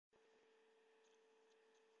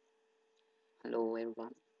Hello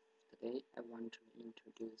everyone, today I want to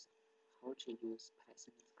introduce how to use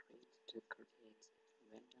Python script to create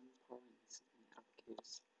random points in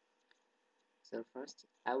Abaqus. So first,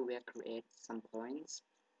 I will create some points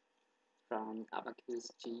from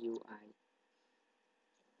Abaqus GUI.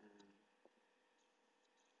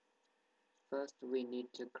 First, we need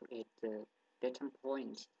to create the data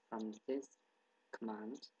point from this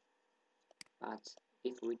command, but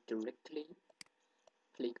if we directly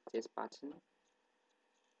click this button,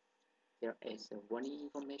 there is a warning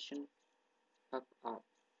information pop up.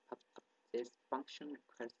 This function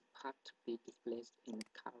requires path to be displayed in the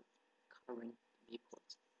current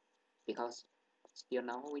viewport, because still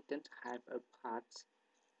now we don't have a path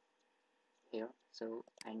here, so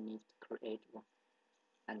I need to create one,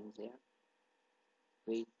 and there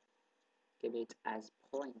we give it as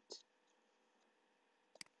point.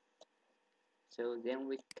 So then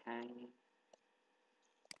we can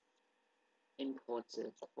import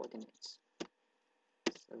the coordinates.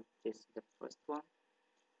 So this is the first one,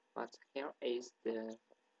 but here is the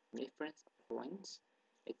reference point.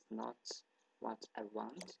 It's not what I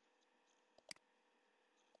want.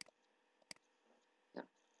 Yeah.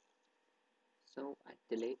 So I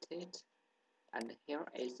delete it, and here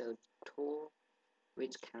is a tool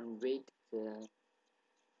which can read the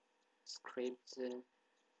script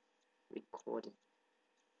recording.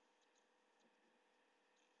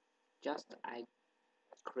 Just I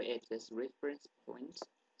create this reference point,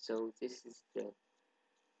 so this is the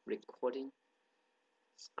recording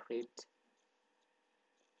script,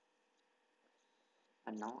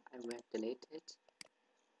 and now I will delete it.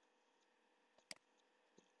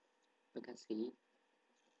 You can see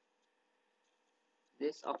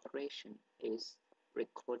this operation is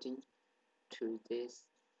recording to this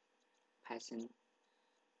Python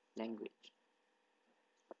language.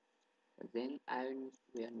 Then I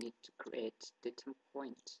will need to create data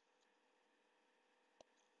point.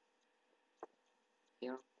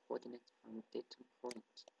 Here, coordinates from data point,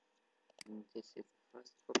 and this is the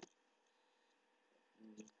first one.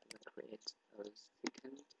 And I will create a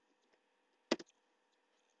second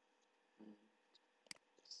and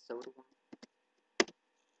third one,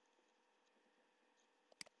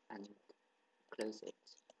 and close it.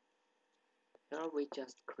 Here we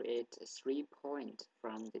just create a 3 point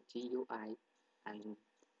from the GUI, and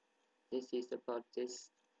this is about this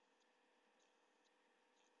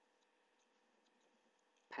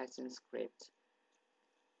Python script.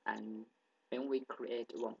 And when we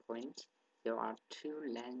create 1 point, there are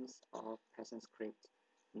 2 lines of Python script.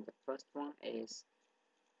 And the first one is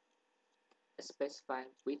specify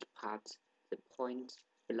which part the point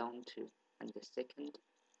belongs to, and the second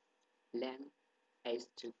line is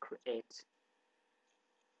to create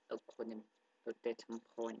a data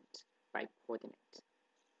point by coordinate.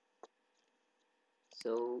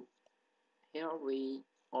 So here we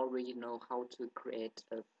already know how to create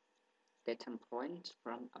a data point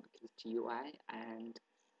from Abaqus GUI and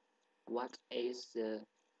what is the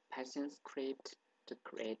Python script to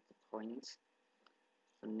create the point.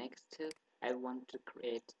 So next, I want to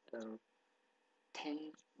create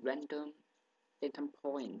 10 random data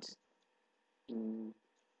points in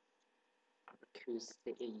Abaqus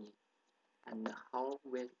CAE. And how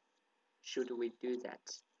should we do that,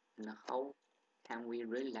 and how can we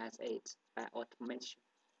realize it by automation?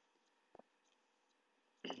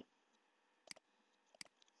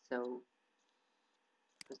 So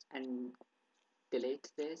first I delete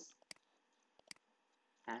this,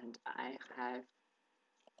 and I have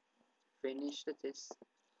finished this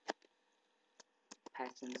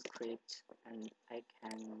Python script, and I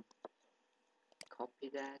can copy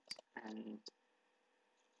that and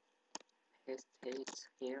paste it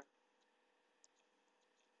here.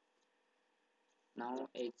 Now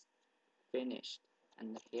it's finished,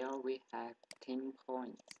 and here we have 10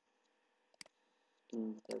 points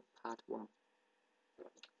in the part 1.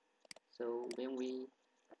 So when we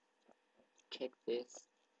check this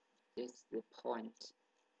is the point.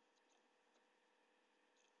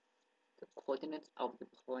 The coordinate of the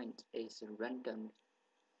point is random,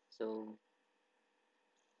 so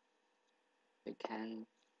we can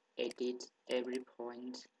edit every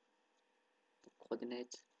point. The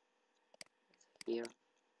coordinate is here.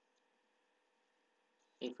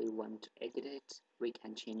 If we want to edit it, we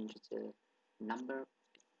can change the number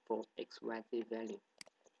for XYZ value.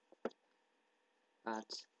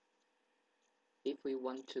 But if we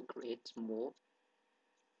want to create more,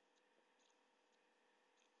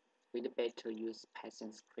 we'd better use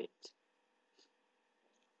Python script,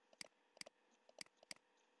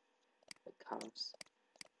 because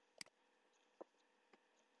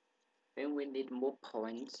when we need more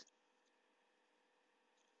points,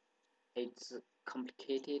 it's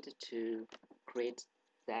complicated to create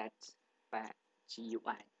that by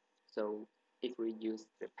GUI. So if we use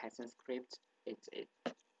the Python script, it's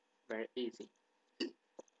very easy.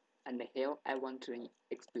 And here I want to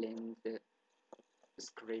explain the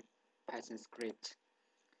script, Python script,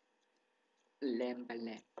 line by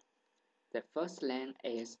line. The first line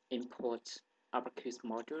is import Abaqus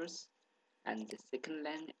modules, and the second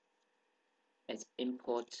line is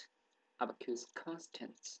import Abaqus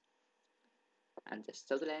constants, and the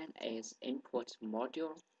third line is import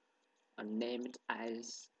module named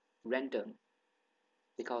as random,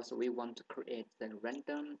 because we want to create the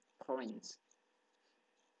random points.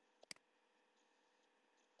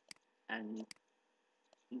 And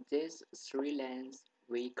in these three lines,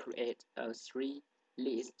 we create a three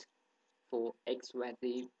list for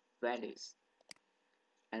XYZ values,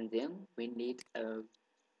 and then we need a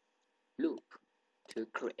loop to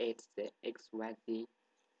create the XYZ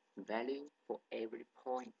value for every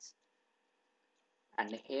point.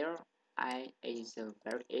 And here I is a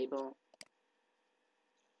variable,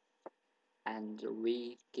 and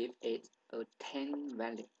we give it a 10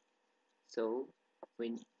 value. So we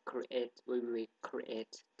will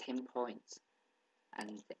create 10 points, and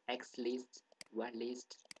the X list, Y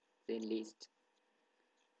list, Z list.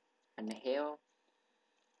 And here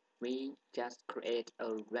we just create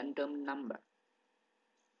a random number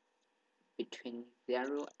between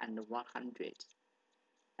 0 and 100,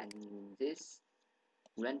 and this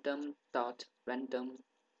random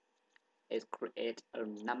is create a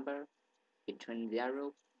number between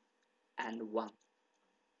 0 and 1.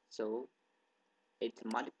 So it's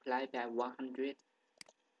multiplied by 100,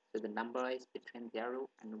 so the number is between 0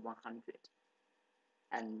 and 100,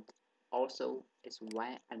 and also it's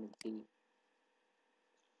Y and Z.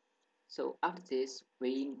 So after this,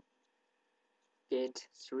 we get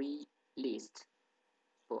three lists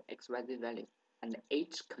for XYZ value, and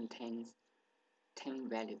each contains 10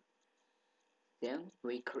 value. Then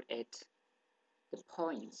we create the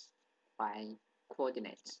points by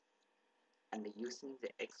coordinates and using the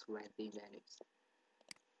XYZ values.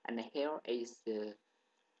 And here is to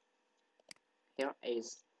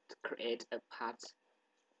create a part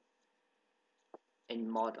in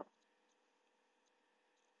model,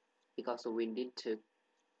 because we need to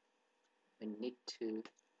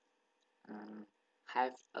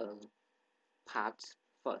have a part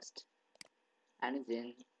first, and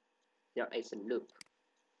then there is a loop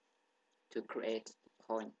to create the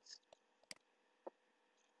points,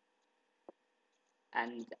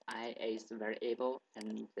 and I is variable,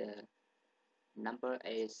 and the number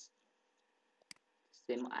is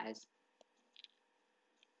same as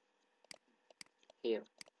here,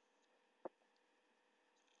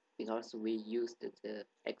 because we used the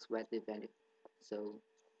XYZ value. So,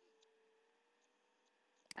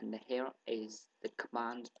 and here is the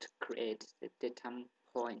command to create the data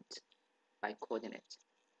point by coordinate,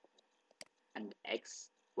 and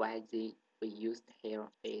XYZ we used here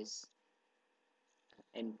is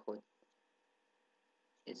input,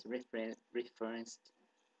 is referenced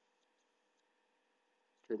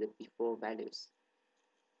to the before values,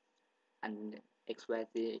 and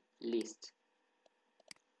XYZ list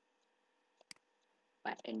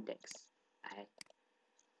by index I,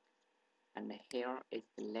 and here is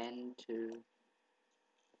the len to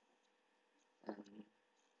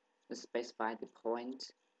specify the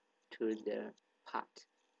point to the part.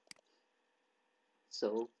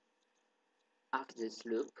 So after this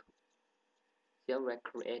loop, here we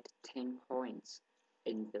create 10 points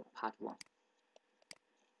in the part 1.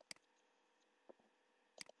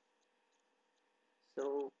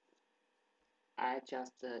 So I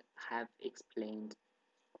just have explained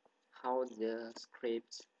how the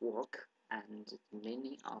scripts work and the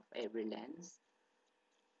meaning of every lens,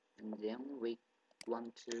 and then we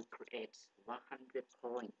want to create 100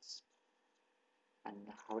 points, and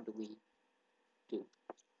how do we do,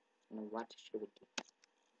 and what should we do?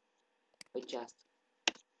 We just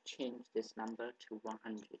change this number to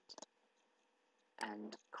 100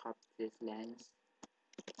 and copy this lens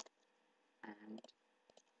and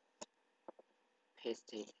paste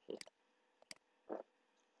it here.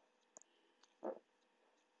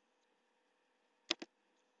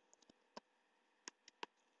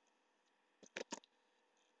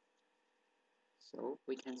 So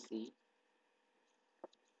we can see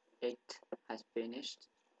it has finished,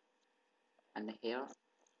 and here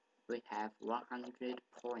we have 100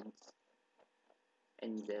 points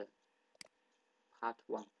in the part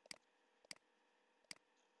 1.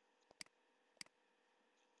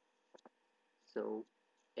 So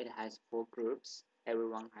it has 4 groups,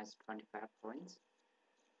 everyone has 25 points,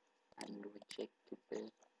 and we check the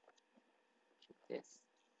this.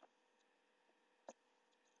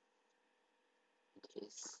 It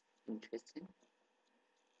is interesting.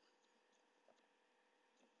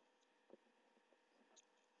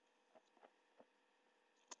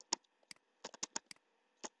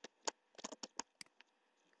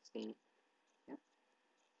 See, yeah.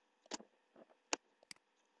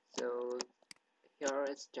 So here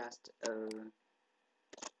is just a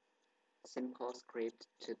simple script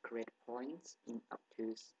to create points in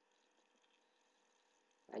Abaqus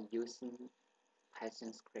by using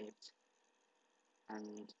Python script.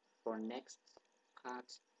 And for next part,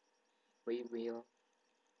 we will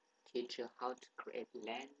teach you how to create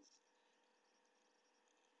length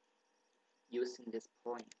using this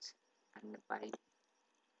point and by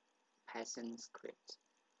Python script.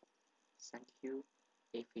 Thank you.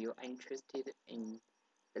 If you're interested in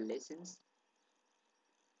the lessons,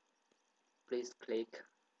 please click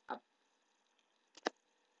up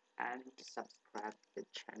and subscribe the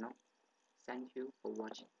channel. Thank you for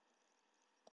watching.